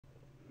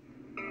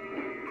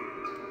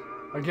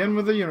Again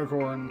with the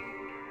unicorn.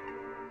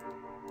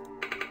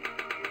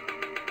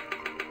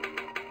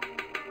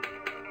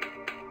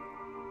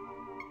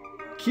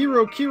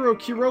 Kero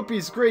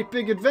Keroppi's Great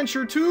Big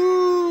Adventure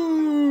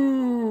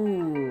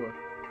 2!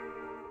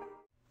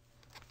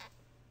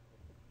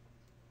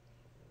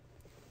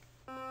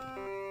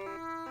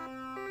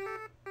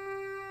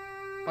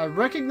 I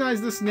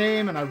recognize this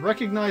name, and I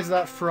recognize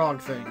that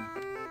frog thing.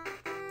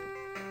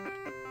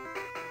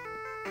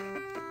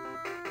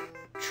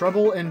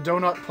 Trouble in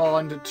Donut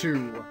Pond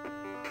 2.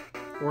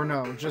 Or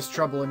no, just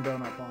Trouble in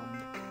Donut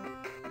Pond.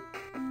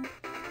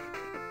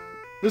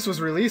 This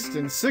was released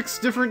in 6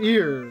 different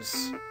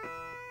years.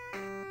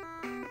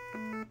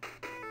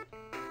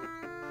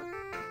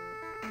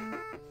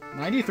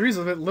 '93 is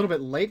a little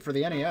bit late for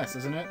the NES,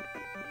 isn't it?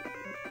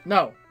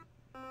 No.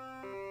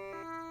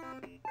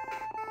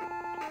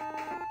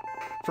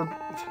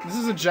 This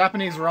is a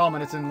Japanese ROM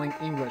and it's in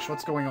English.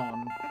 What's going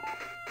on?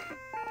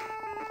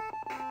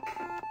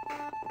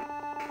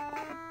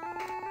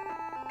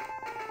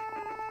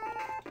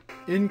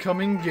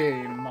 Incoming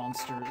game,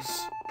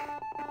 monsters.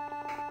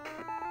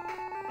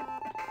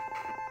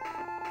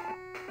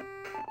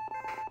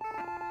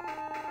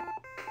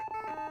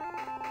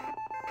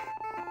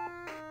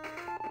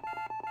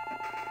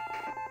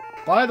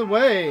 By the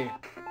way,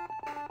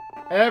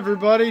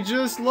 everybody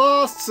just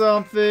lost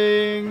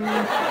something.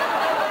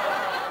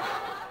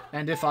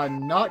 And if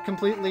I'm not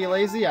completely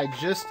lazy, I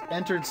just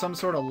entered some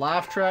sort of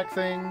laugh track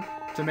thing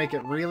to make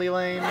it really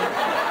lame.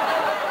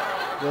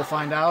 We'll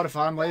find out if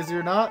I'm lazy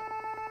or not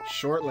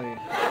shortly.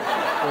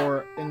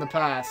 Or in the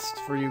past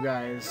for you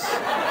guys.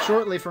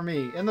 Shortly for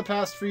me. In the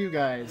past for you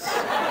guys.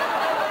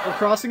 We're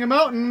crossing a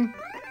mountain.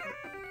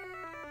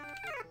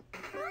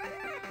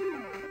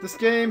 This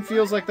game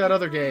feels like that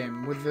other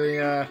game with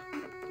the,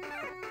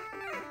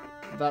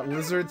 that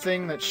lizard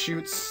thing that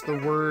shoots the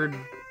word,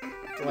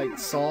 like,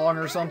 song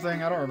or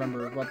something. I don't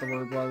remember what the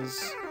word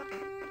was.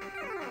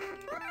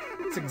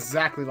 It's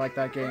exactly like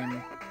that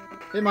game.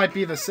 It might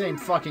be the same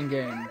fucking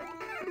game.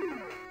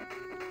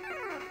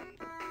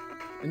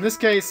 In this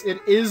case, it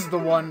is the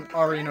one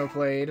Arino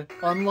played,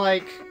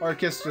 unlike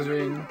Orchestra's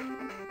Ring.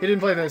 He didn't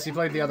play this, he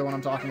played the other one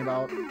I'm talking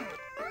about.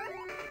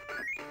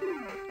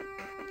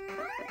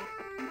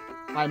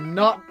 I'm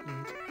not...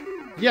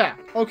 Yeah,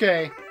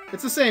 okay.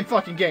 It's the same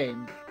fucking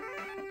game.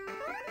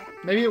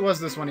 Maybe it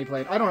was this one he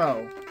played. I don't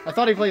know. I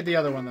thought he played the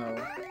other one,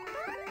 though.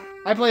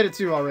 I played it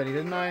too already,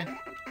 didn't I?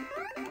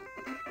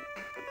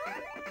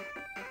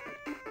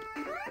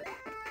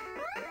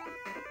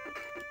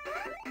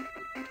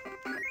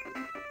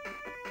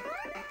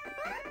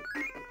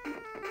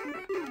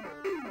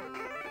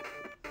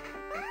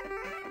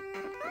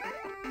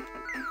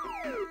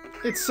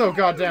 It's so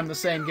goddamn the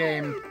same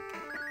game.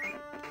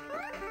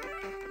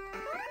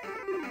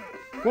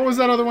 What was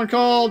that other one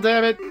called?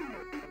 Damn it.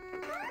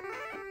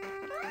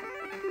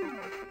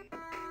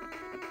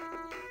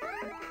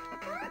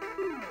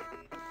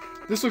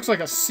 This looks like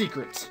a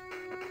secret.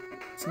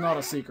 It's not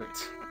a secret.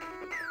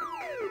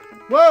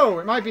 Whoa!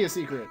 It might be a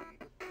secret.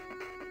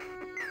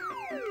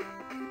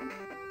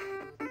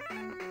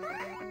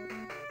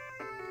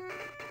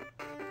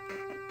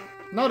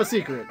 Not a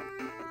secret.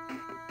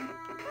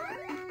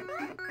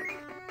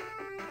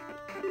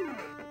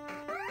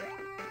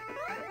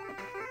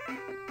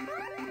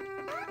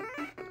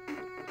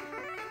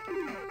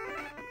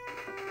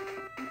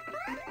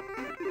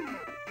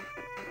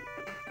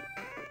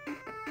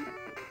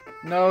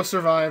 No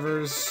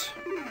survivors.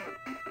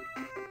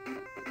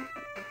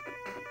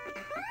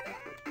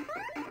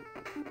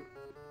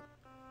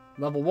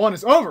 Level 1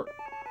 is over!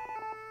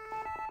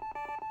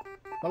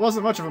 That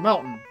wasn't much of a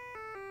mountain.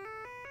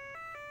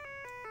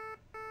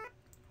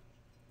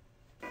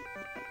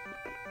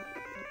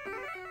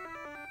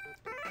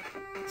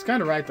 It's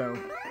kinda right, though.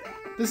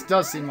 This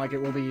does seem like it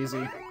will be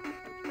easy.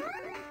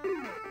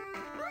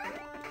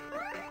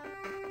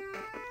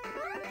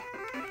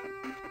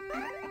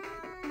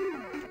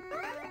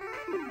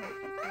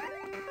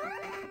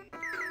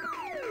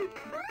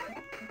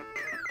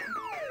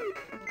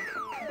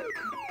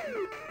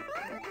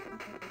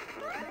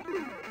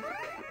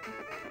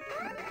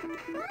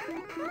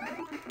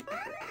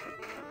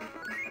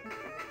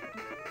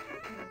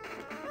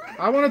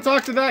 I want to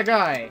talk to that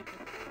guy.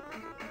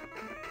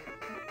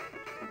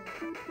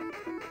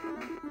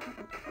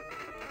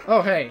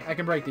 Oh, hey, I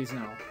can break these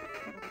now.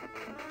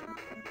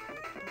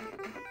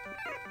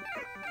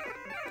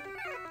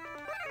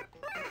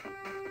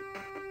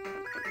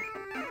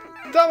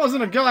 That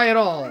wasn't a guy at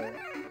all.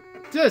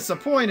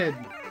 Disappointed.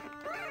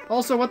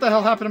 Also, what the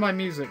hell happened to my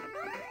music?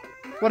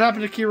 What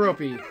happened to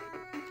Keroppi?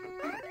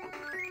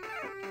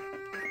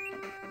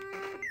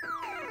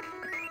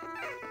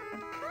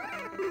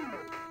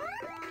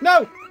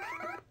 No!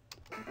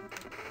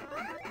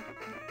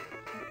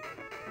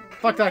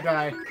 Fuck that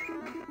guy.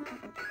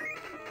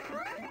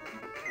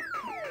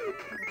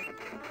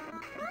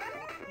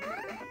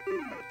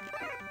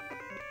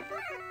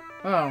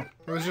 Oh,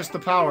 it was just the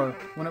power.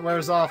 When it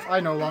wears off, I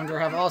no longer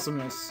have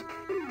awesomeness.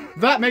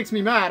 That makes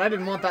me mad. I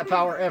didn't want that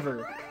power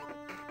ever.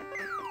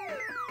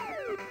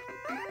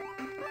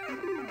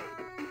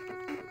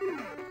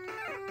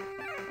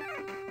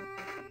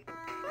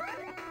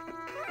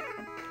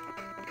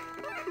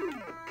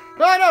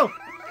 Oh,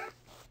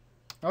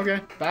 no!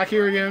 Okay, back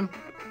here again.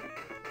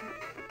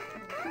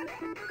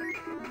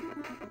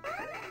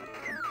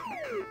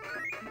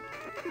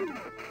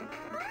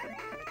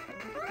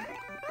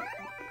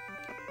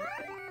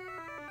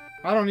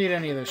 I don't need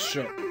any of this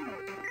shit.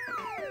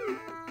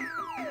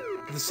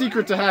 The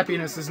secret to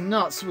happiness is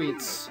not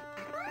sweets.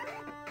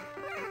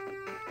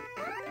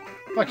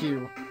 Fuck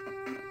you.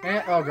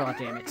 And, oh god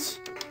damn it.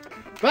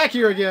 Back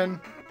here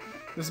again!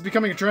 This is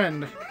becoming a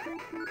trend.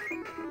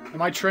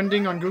 Am I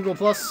trending on Google+?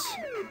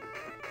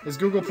 Is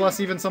Google Plus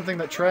even something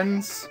that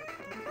trends?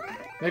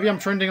 Maybe I'm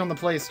trending on the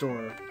Play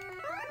Store.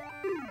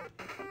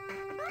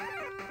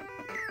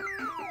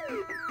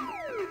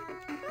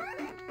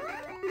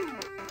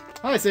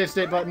 Hi, save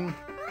state button.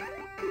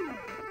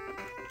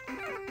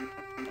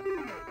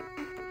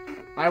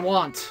 I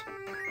want.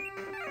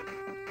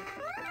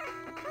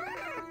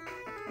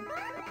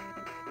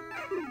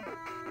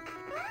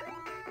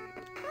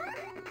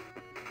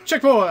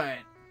 Checkpoint!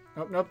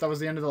 Oh, nope, that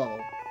was the end of the level.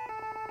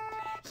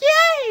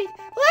 Yay!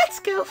 Let's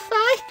go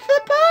fight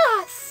the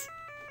boss!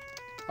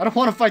 I don't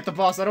want to fight the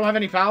boss. I don't have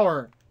any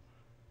power.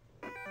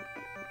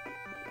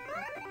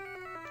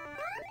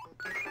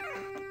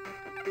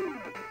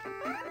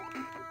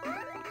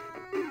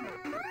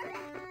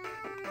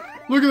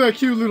 Look at that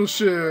cute little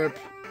ship.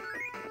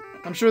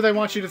 I'm sure they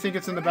want you to think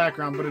it's in the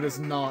background, but it is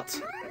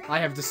not. I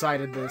have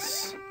decided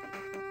this.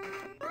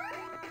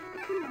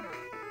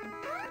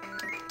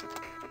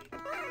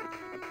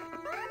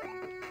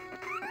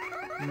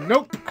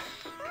 Nope.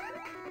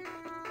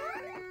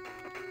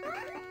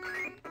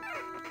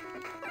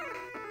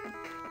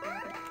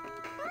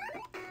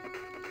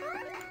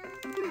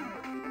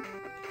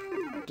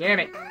 Damn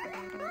it.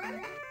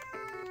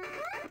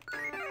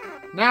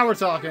 Now we're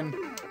talking.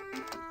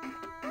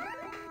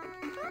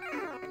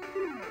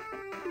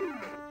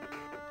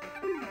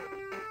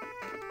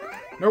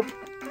 Nope.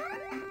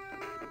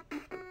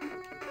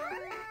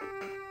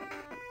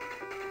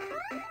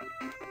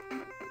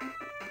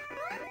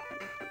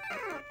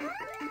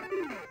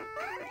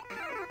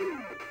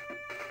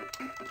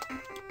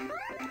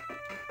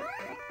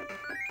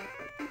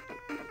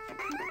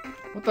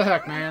 What the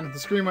heck, man? The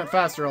screen went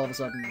faster all of a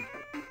sudden.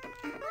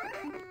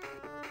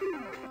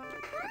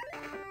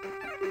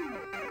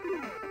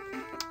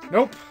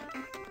 Nope.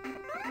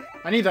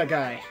 I need that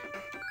guy.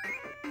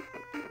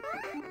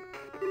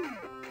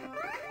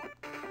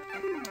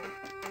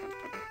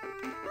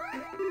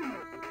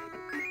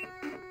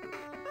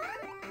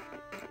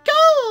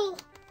 Goal!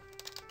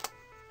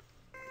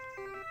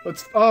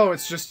 Oh,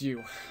 it's just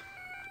you.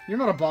 You're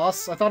not a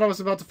boss. I thought I was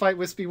about to fight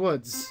Wispy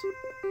Woods.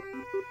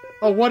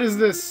 Oh, what is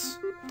this?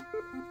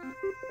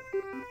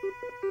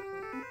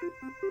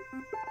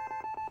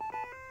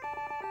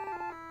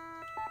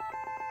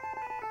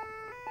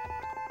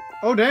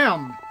 Oh,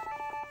 damn.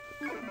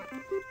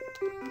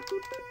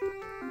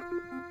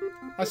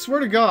 I swear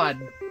to God,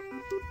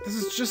 this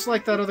is just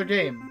like that other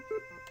game.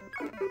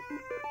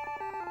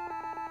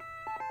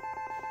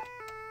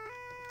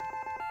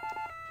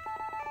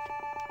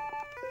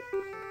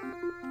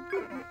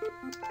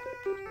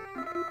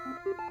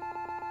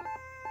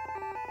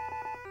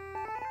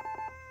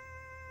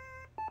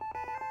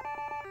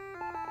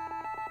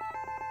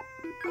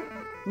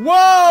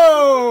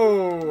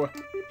 Whoa!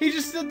 He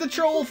just did the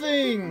troll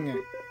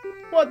thing!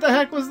 What the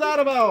heck was that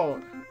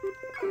about?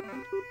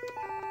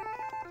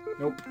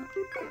 Nope.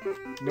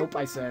 Nope,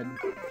 I said.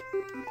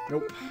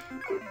 Nope.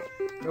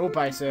 Nope,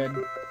 I said.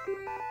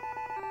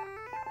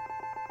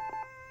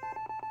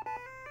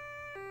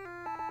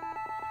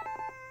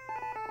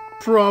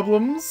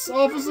 Problems,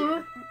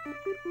 officer?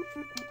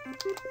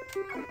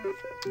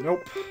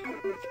 Nope.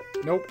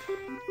 Nope.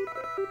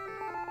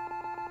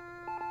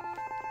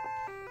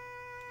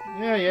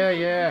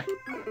 Yeah.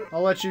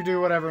 I'll let you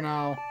do whatever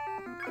now.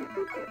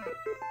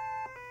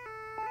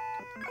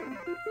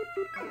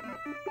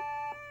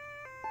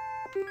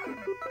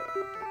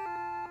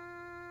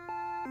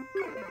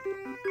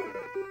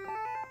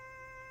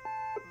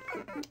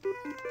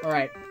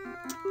 Alright.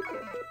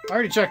 I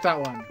already checked that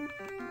one.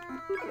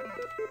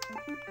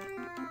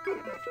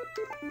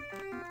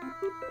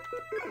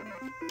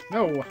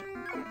 No.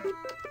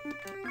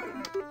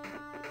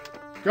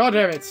 God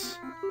damn it.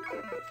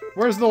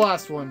 Where's the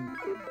last one?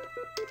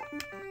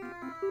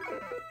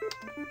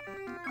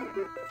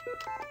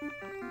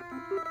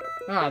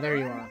 Ah, there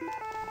you are.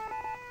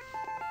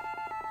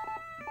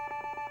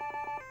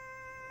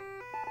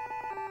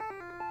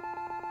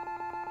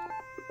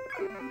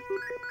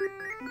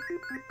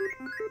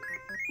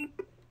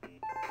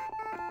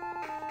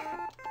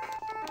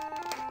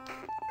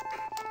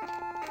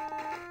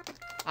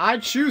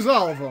 I'd choose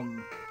all of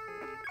them.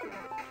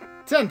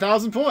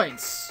 10,000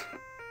 points.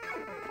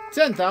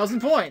 10,000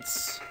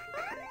 points.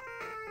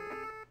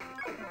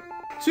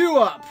 2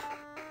 up.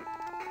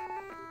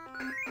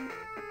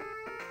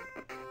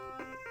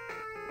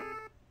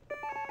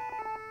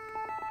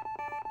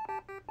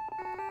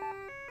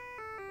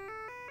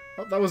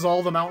 Oh, that was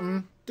all the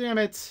mountain. Damn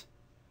it.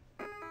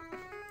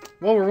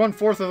 Well, we're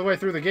 1/4 of the way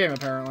through the game,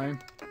 apparently.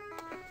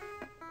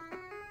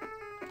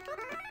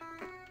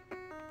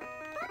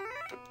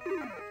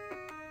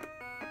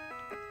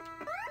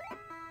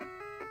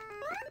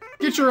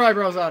 Get your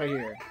eyebrows out of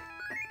here.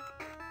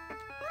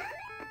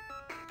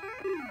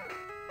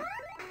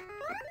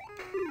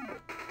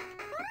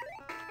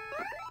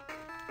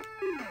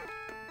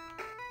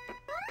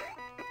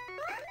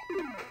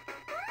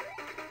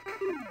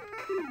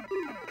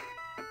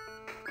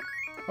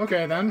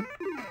 Okay, then.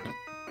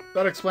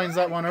 That explains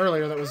that one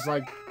earlier that was,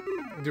 like,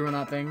 doing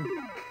that thing.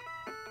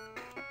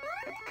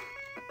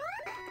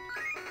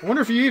 I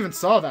wonder if you even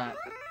saw that.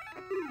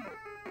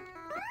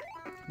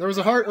 There was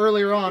a heart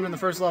earlier on in the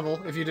first level,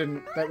 if you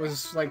didn't, that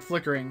was, like,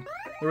 flickering.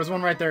 There was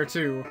one right there,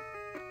 too.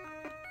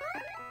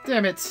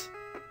 Damn it!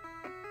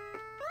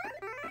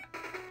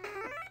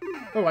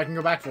 Oh, I can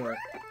go back for it.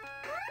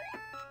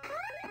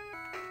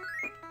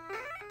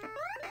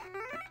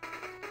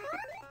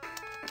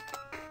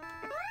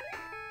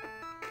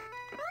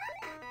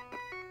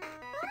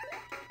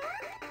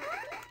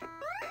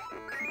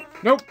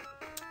 Nope!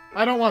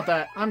 I don't want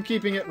that. I'm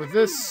keeping it with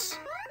this.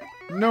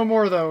 No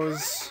more of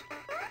those.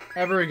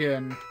 Ever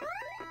again.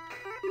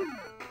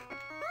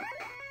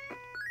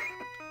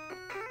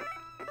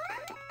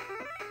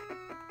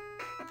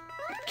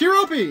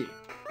 Keroppi!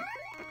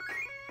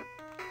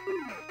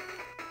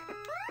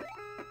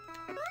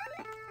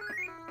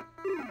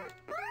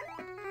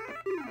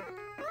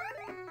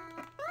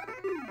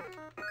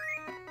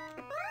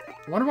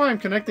 I wonder why I'm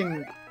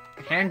connecting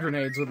hand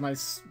grenades with my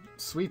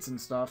sweets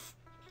and stuff.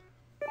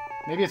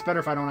 Maybe it's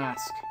better if I don't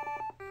ask.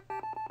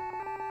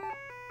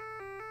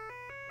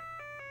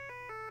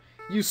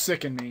 You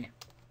sicken me.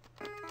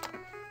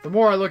 The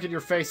more I look at your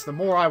face, the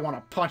more I want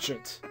to punch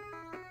it.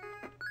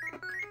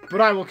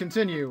 But I will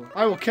continue.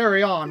 I will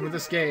carry on with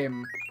this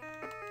game.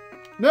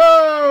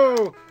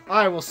 No!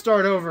 I will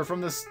start over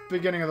from this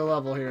beginning of the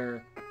level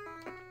here.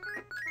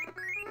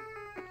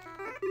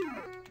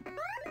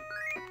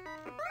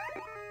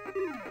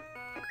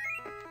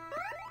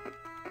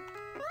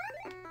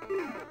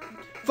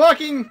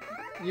 Fucking...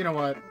 You know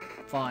what?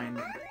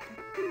 Fine.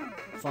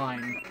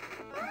 Fine.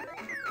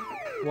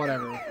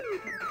 Whatever.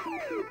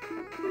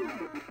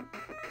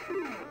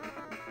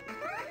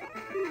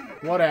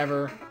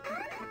 Whatever.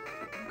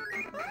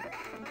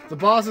 The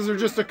bosses are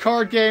just a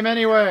card game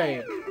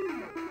anyway!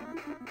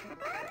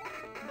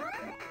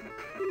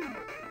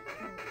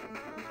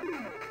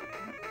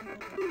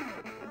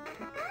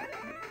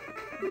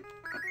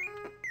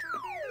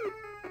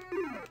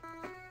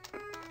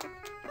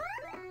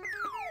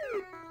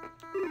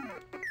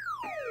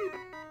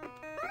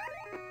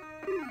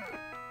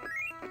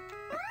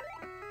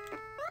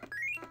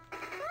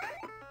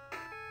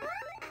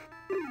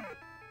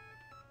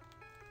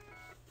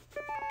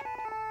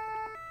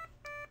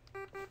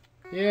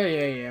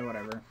 Yeah,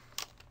 whatever.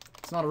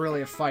 It's not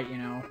really a fight, you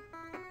know.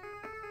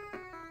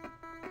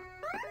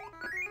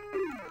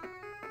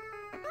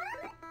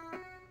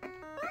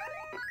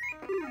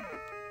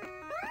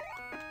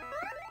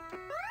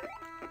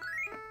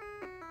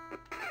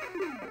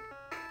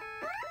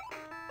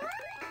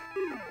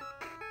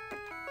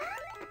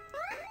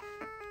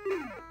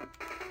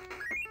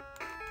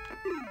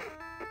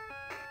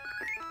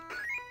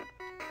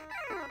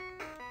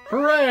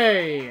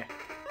 Hooray!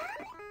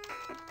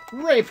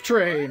 Rape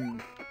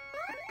train!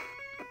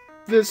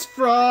 This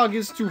frog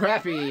is too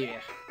happy!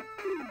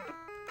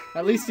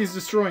 At least he's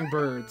destroying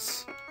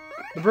birds.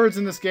 The birds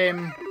in this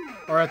game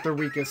are at their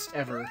weakest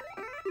ever.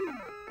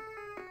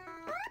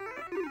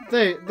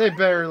 They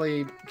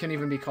barely can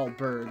even be called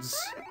birds.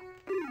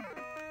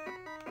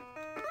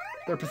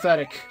 They're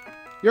pathetic.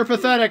 You're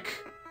pathetic!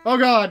 Oh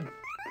god!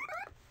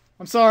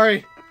 I'm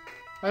sorry.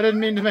 I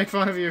didn't mean to make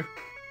fun of you.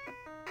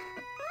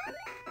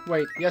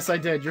 Wait, yes I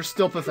did. You're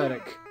still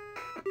pathetic.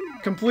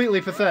 Completely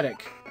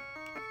pathetic.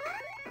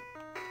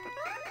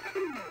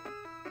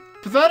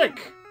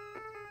 Pathetic!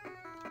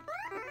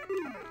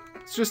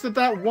 It's just that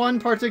that one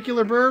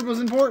particular bird was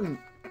important.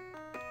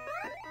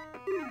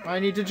 I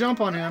need to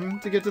jump on him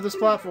to get to this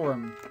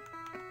platform.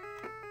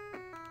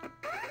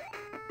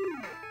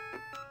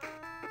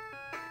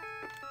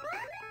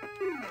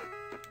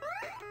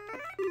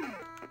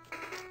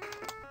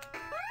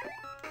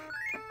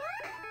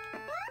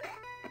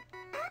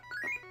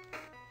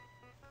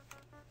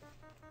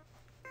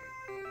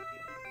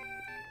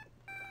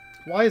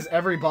 Why is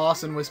every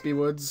boss in Wispy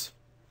Woods?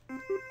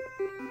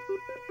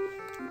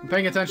 I'm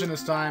paying attention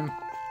this time.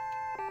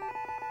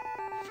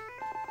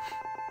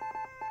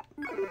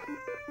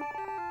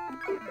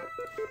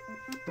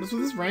 What is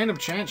with this random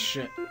chance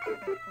shit?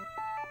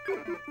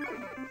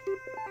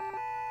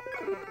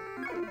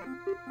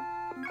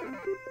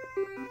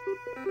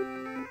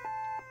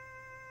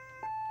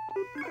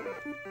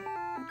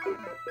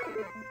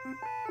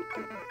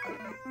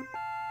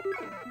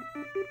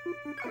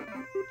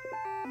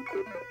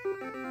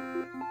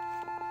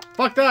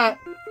 Fuck that!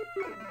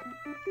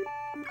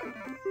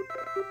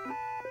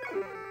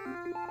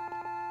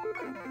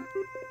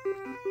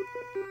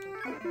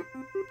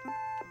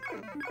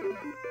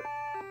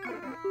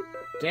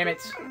 Damn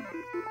it.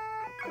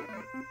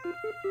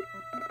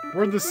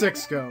 Where'd the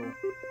 6 go?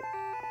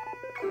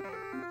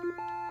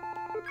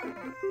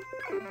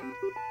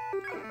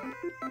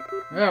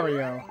 There we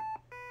go.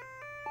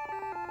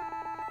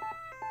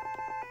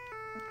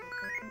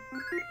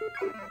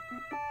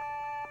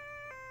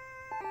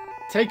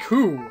 Take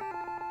who?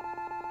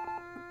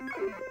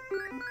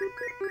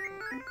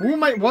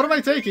 What am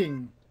I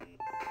taking?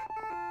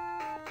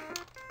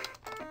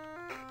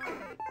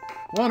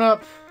 1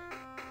 up.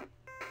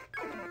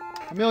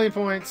 1,000,000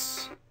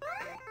 points.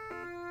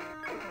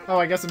 Oh,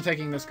 I guess I'm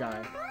taking this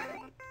guy.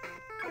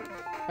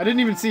 I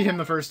didn't even see him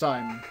the first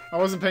time. I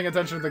wasn't paying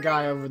attention to the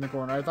guy over in the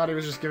corner. I thought he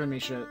was just giving me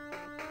shit.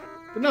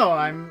 But no,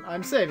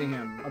 I'm saving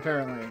him,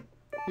 apparently.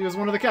 He was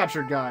one of the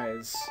captured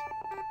guys.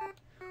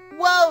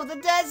 Whoa, the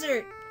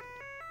desert!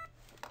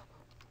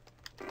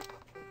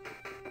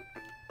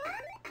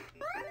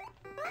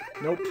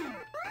 Nope.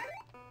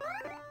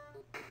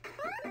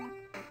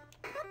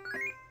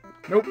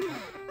 Nope.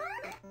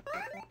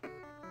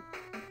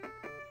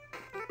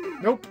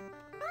 Nope.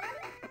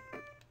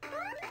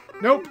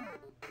 Nope.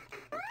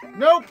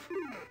 Nope.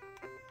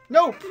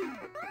 Nope.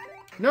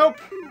 Nope.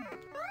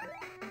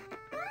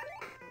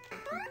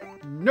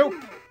 Nope.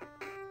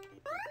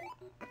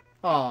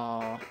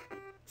 Aw.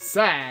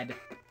 Sad.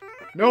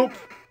 Nope.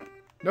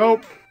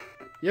 Nope.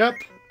 Yep.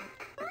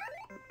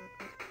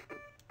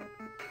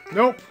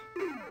 Nope.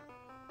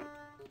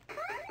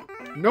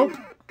 Nope.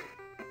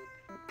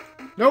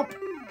 Nope.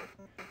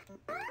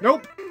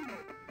 Nope.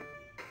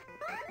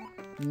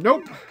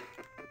 Nope.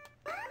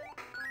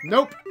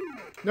 Nope.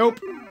 Nope.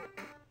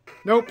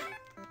 Nope.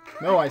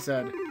 No, I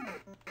said.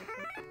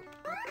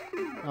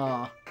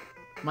 Ah.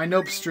 My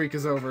nope streak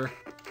is over.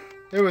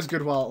 It was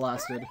good while it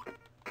lasted.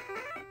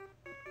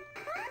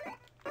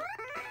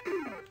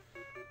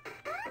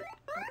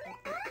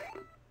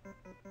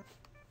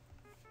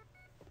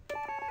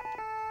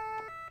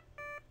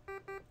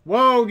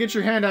 Whoa, get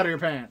your hand out of your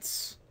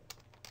pants.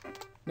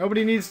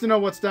 Nobody needs to know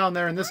what's down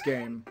there in this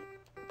game.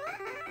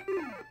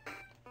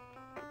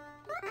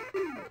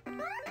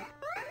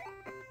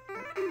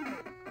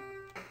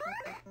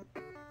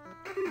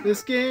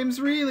 This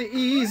game's really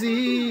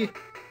easy.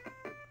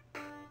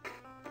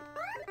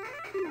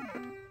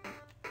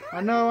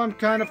 I know I'm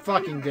kind of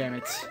fucking, damn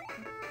it.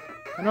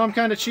 I know I'm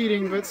kind of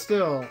cheating, but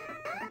still.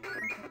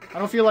 I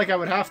don't feel like I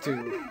would have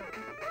to.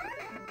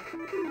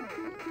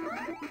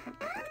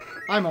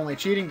 I'm only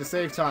cheating to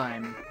save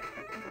time.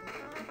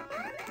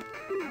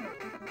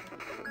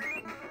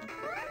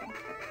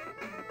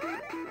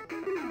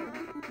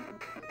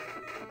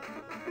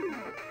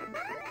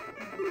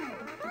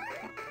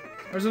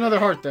 There's another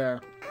heart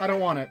there. I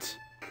don't want it.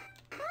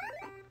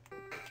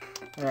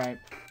 Alright.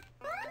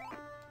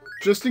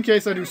 Just in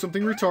case I do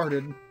something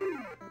retarded.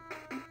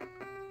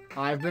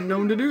 I've been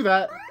known to do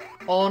that.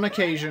 On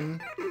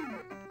occasion.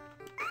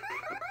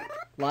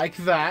 Like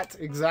that,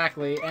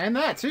 exactly. And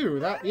that, too.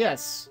 That,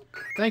 yes.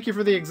 Thank you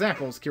for the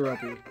examples,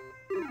 Keroppi.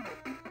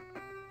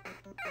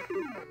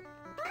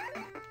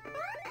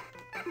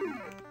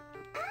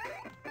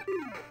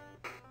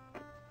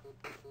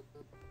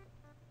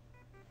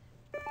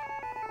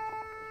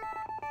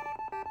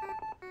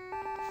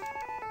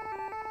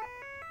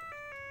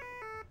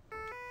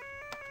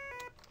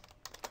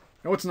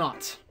 No, it's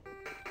not.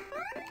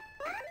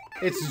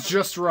 It's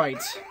just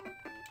right.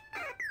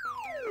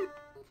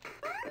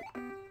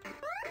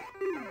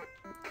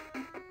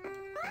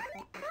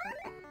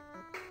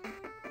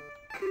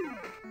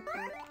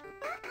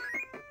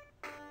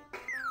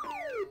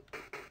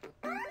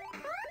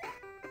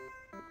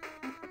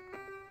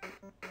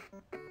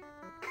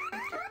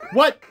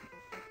 What?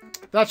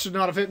 That should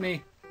not have hit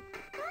me.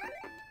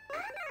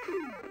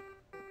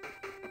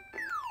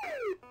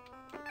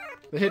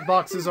 The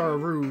hitboxes are a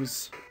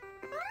ruse.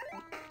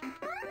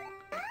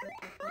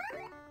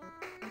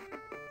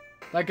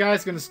 That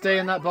guy's gonna stay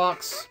in that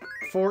box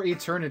for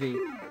eternity.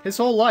 His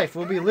whole life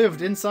will be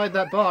lived inside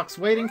that box,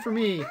 waiting for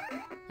me,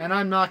 and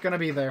I'm not gonna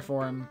be there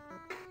for him.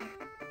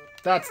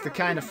 That's the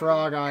kind of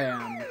frog I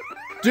am.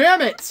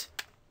 Damn it!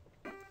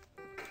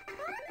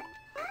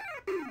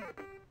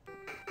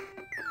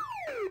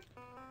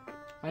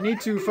 I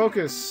need to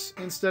focus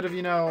instead of,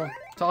 you know,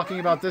 talking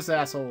about this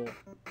asshole.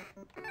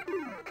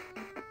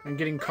 And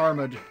getting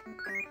karma'd.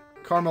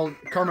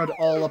 Karma'd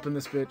all up in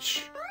this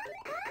bitch.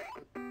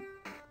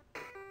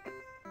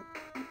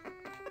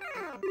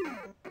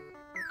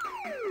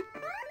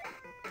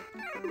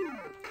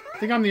 I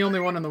think I'm the only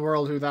one in the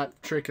world who that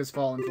trick has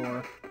fallen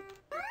for.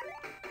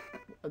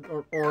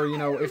 Or, you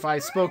know, if I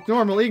spoke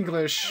normal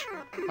English,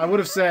 I would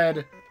have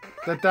said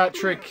that that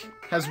trick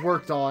has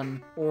worked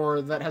on,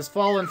 or that has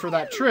fallen for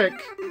that trick,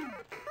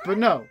 but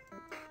no.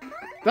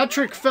 That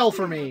trick fell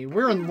for me.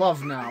 We're in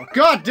love now.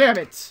 God damn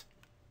it!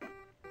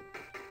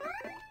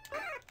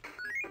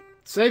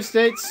 Save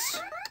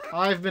states.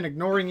 I've been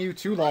ignoring you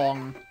too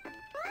long.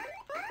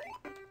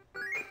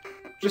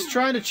 Just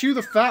trying to chew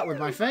the fat with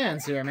my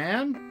fans here,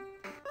 man.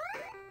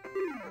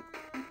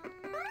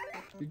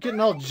 You're getting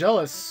all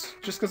jealous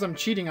just because I'm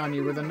cheating on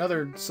you with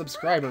another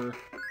subscriber.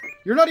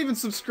 You're not even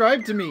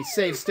subscribed to me,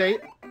 save state.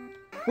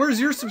 Where's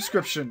your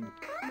subscription?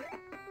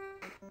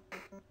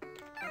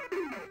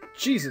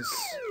 Jesus.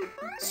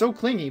 So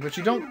clingy, but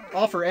you don't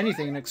offer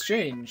anything in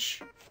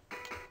exchange.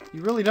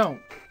 You really don't.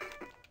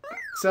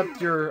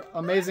 Except your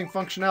amazing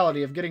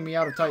functionality of getting me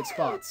out of tight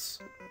spots.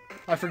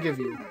 I forgive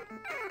you.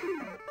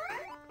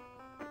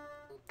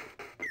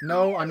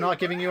 No, I'm not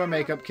giving you a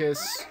makeup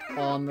kiss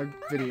on the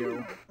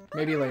video.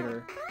 Maybe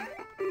later.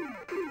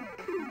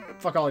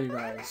 Fuck all you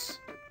guys.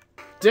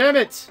 Damn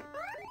it!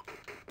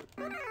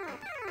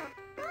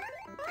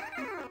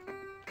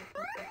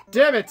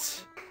 Damn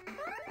it!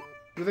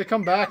 Do they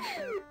come back?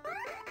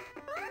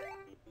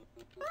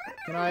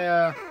 Can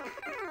I,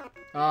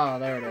 Ah,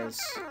 there it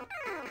is.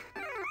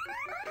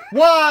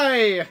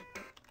 Why?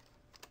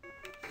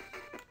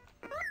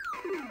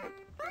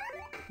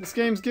 This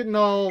game's getting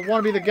all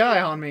wanna be the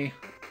guy on me.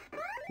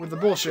 With the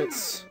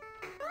bullshits.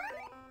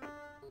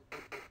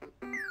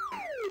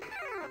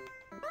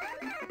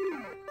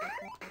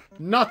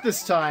 Not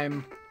this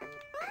time.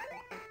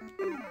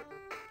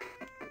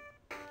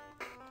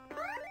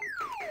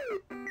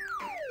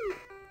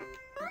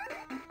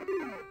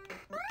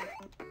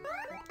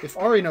 If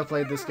Arino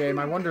played this game,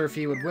 I wonder if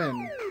he would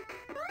win.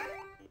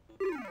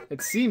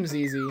 It seems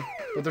easy,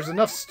 but there's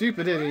enough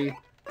stupidity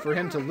for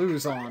him to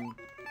lose on.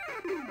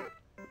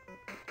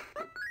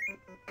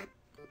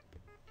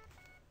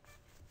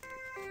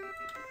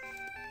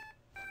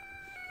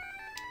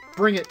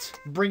 Bring it!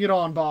 Bring it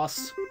on,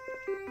 boss!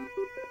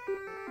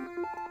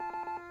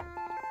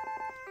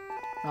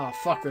 Oh,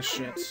 fuck this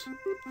shit.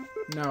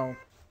 No.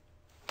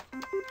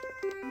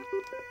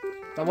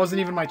 That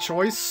wasn't even my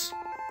choice,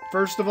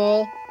 first of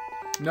all.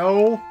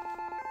 No.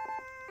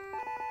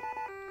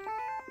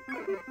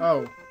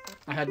 Oh,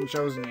 I hadn't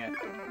chosen yet.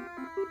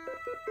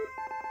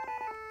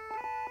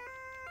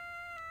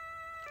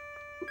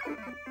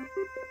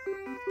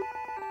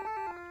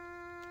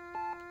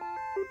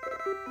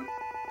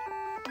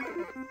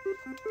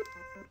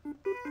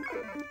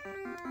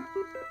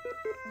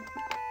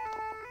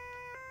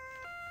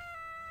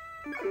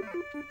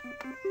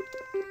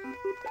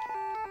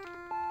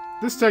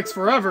 This takes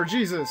forever,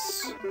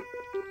 Jesus!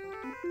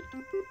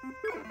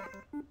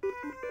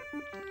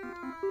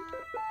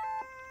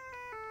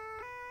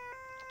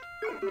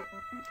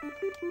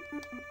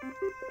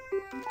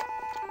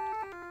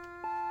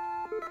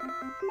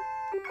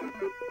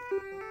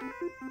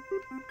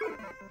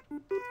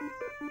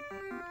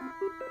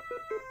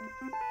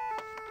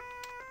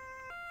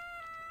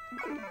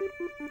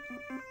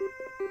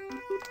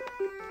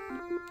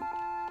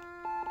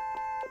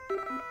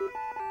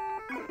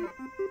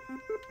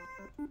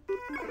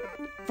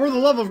 For the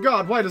love of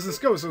God, why does this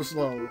go so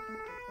slow?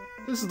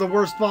 This is the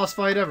worst boss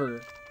fight ever.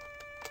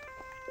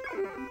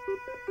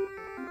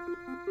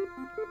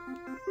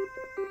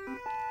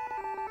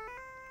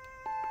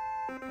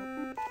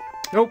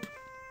 Nope.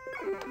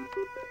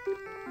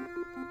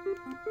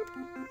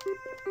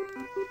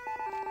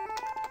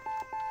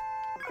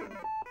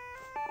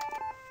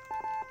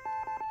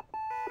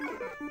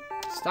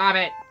 Stop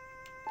it.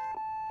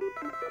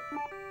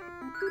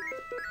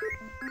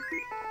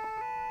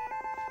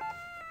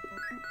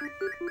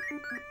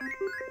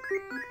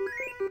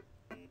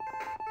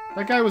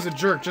 That guy was a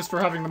jerk just for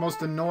having the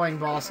most annoying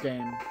boss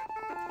game.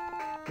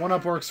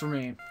 1-up works for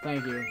me.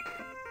 Thank you.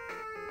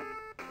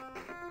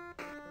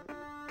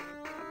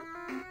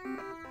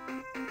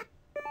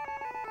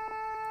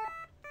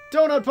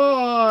 Donut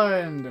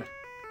Pond!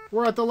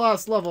 We're at the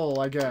last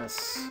level, I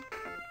guess.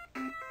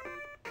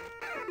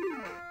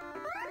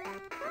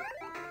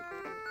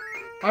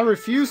 I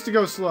refuse to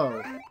go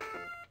slow.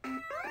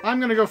 I'm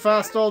gonna go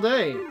fast all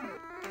day.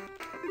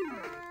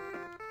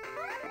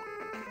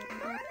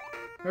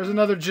 There's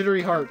another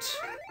jittery heart,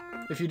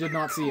 if you did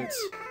not see it.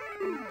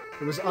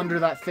 It was under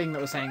that thing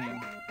that was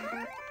hanging.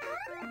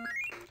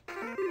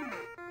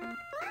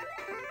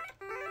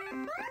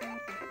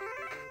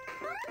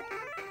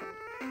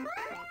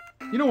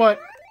 You know what?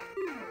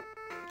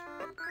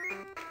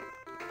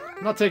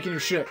 I'm not taking your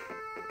shit.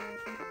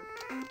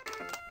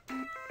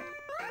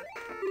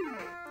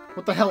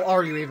 What the hell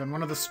are you even?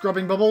 One of the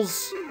scrubbing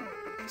bubbles?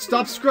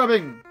 Stop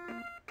scrubbing!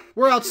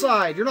 We're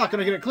outside. You're not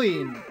gonna get it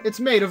clean. It's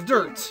made of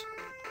dirt.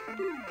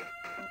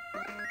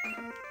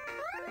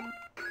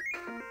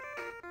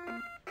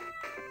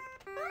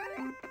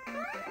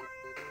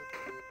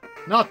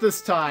 Not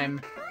this time.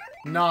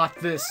 Not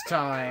this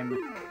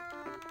time.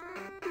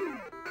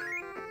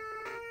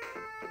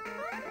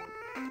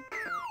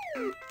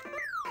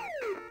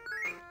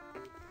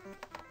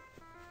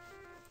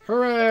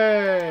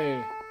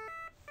 Hooray!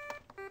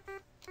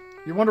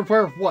 You wonder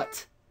where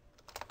what?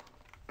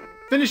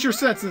 Finish your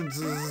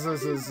sentences.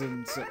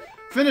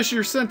 Finish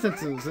your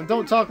sentences and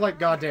don't talk like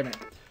goddammit.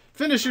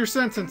 Finish your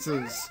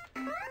sentences.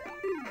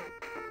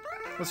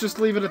 Let's just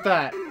leave it at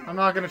that. I'm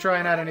not gonna try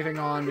and add anything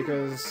on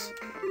because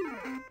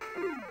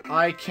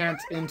I can't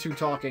into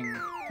talking.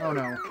 Oh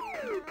no.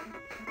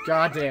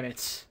 God damn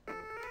it.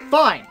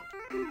 Fine!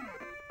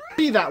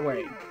 Be that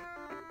way.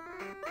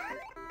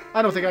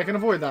 I don't think I can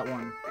avoid that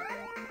one.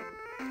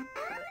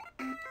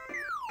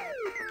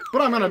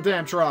 But I'm gonna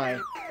damn try.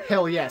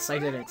 Hell yes, I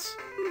did it.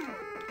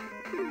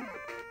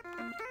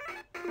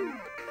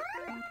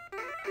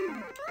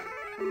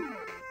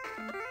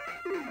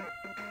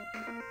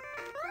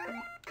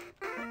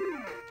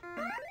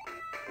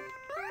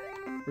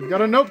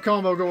 Got a nope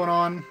combo going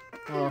on.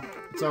 Oh,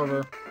 it's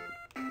over.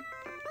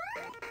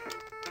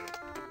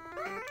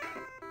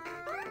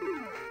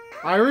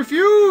 I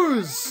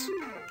refuse!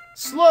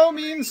 Slow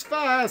means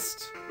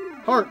fast!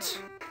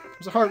 Heart.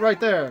 There's a heart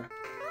right there.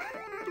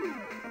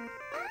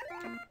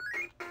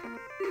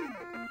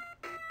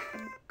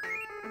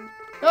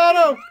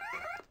 Oh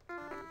no!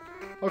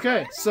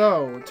 Okay,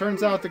 so, it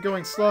turns out that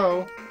going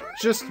slow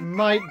just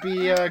might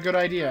be a good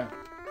idea.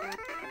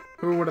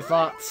 Who would have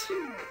thought?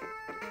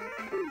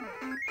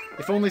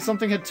 If only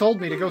something had told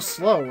me to go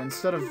slow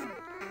instead of,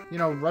 you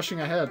know,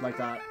 rushing ahead like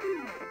that.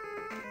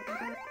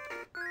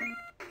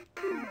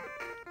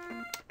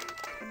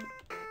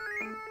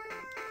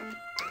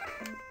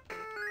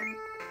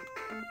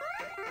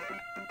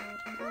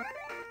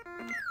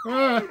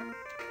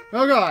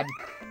 Oh god!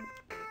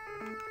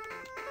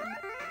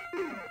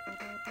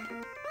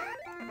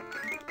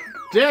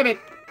 Damn it!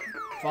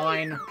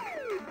 Fine.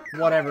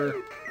 Whatever.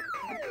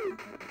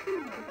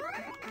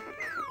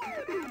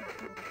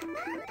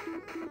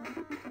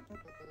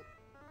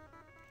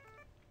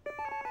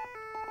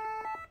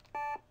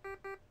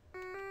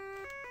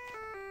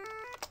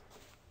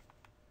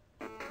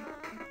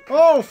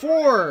 Oh,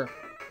 4!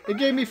 It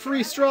gave me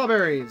free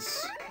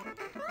strawberries.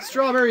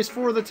 Strawberries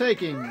for the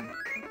taking.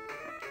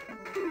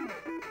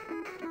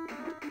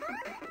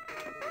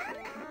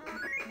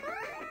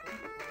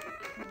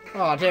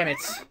 Aw, oh, damn it.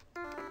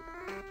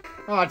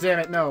 Aw, oh, damn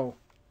it, no.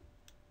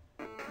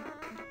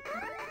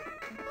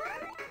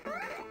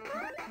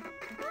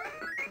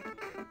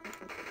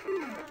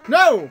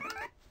 No!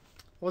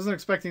 Wasn't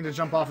expecting to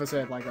jump off his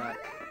head like that.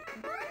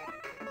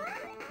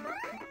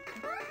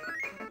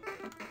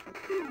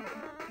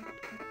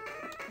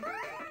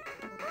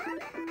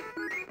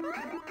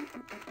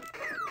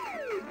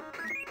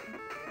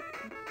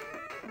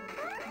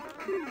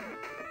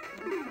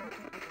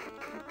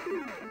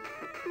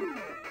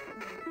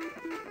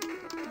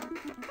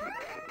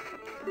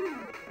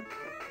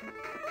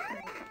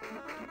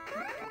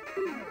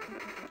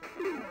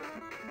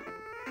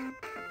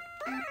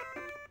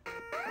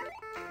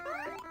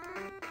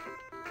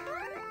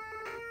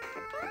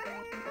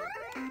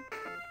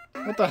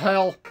 What the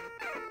hell?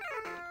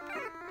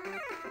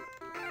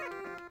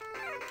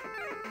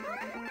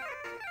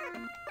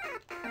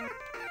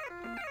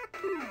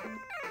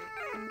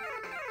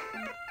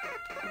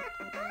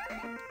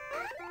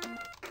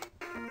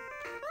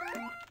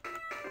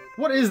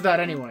 What is that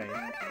anyway?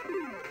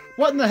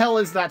 What in the hell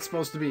is that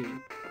supposed to be?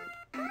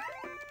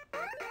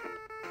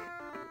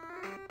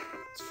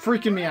 It's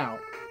freaking me out.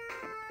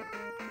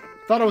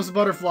 Thought it was a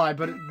butterfly,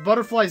 but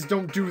butterflies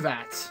don't do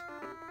that.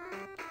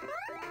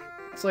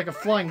 It's like a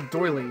flying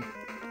doily.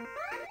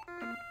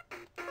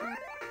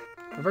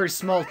 A very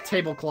small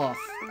tablecloth.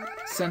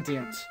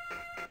 Sentient.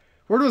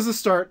 Where does this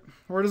start?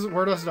 Where does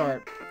it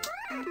start?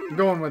 I'm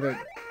going with it.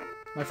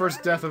 My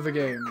first death of the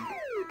game.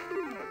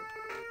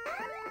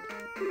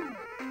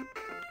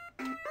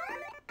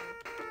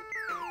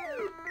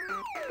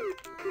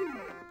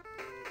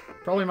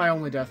 Probably my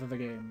only death of the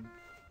game.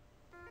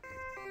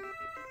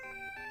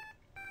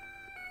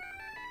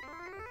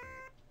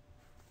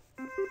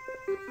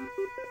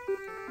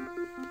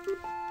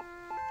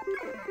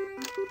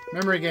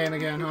 Memory game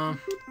again, huh?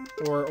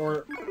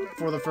 Or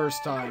for the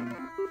first time.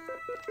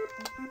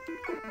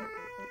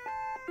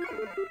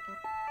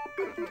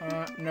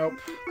 Nope.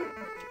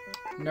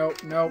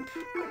 Nope, nope.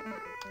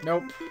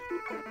 Nope.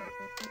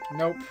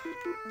 Nope.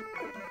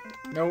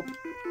 Nope.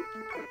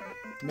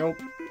 Nope.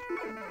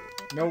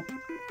 Nope.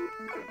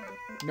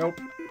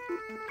 Nope.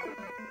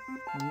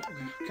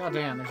 God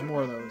damn, there's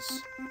more of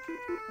those.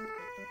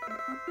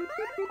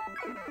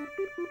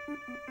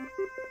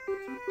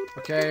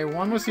 Okay,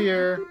 one was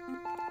here.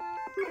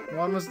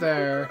 One was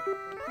there.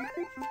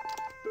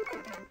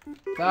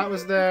 That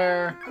was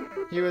there.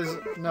 He was...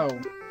 No.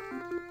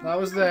 That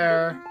was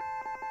there.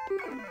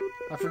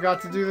 I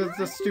forgot to do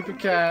the stupid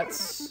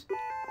cats.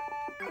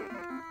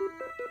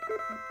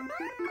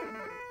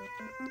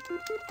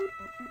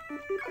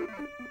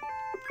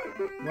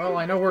 Well,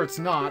 I know where it's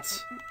not.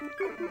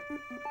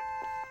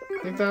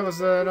 I think that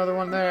was another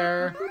one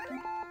there.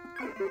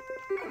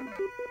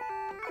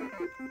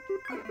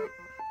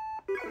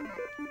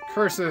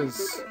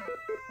 Curses.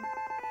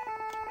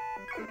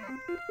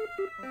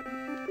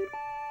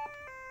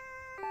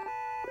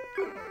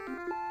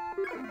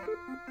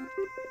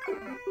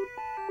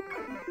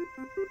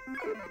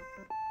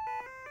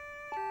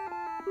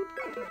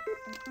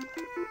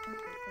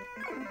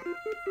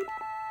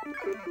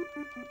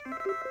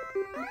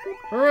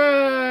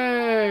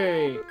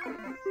 Hooray!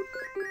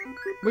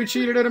 We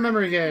cheated at a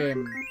memory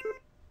game.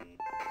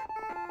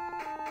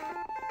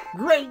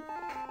 Great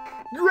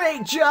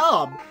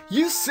job!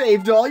 You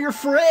saved all your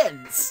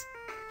friends!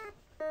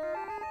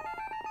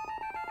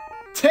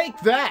 Take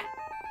that!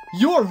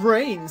 Your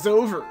reign's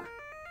over!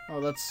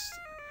 Oh, that's...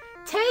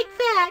 Take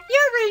that!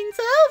 Your reign's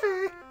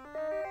over!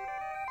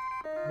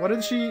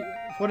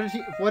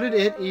 What did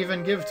it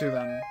even give to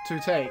them to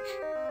take?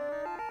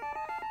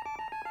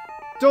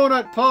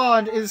 Donut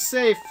Pond is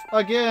safe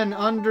again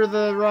under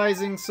the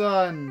rising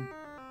sun.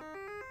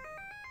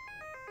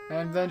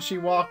 And then she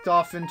walked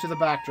off into the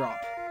backdrop.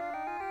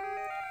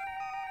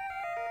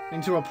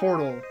 Into a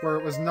portal where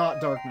it was not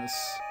darkness.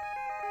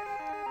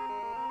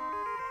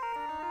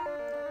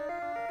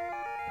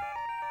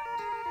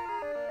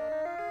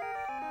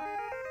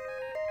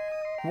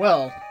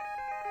 Well,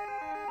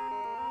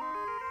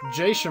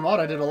 Jay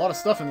Shimada did a lot of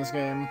stuff in this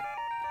game.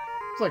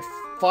 It's like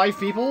 5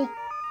 people?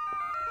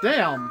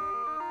 Damn!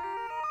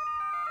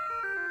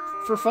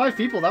 For 5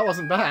 people, that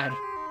wasn't bad.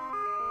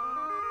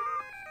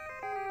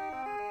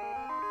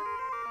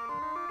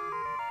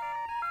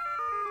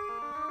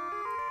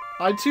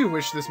 I too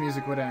wish this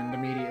music would end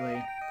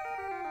immediately.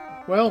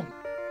 Well,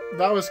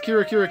 that was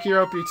Kero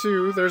Keroppi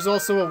 2. There's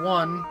also a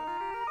 1.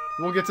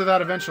 We'll get to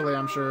that eventually,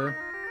 I'm sure.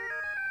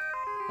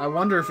 I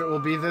wonder if it will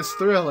be this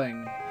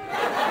thrilling.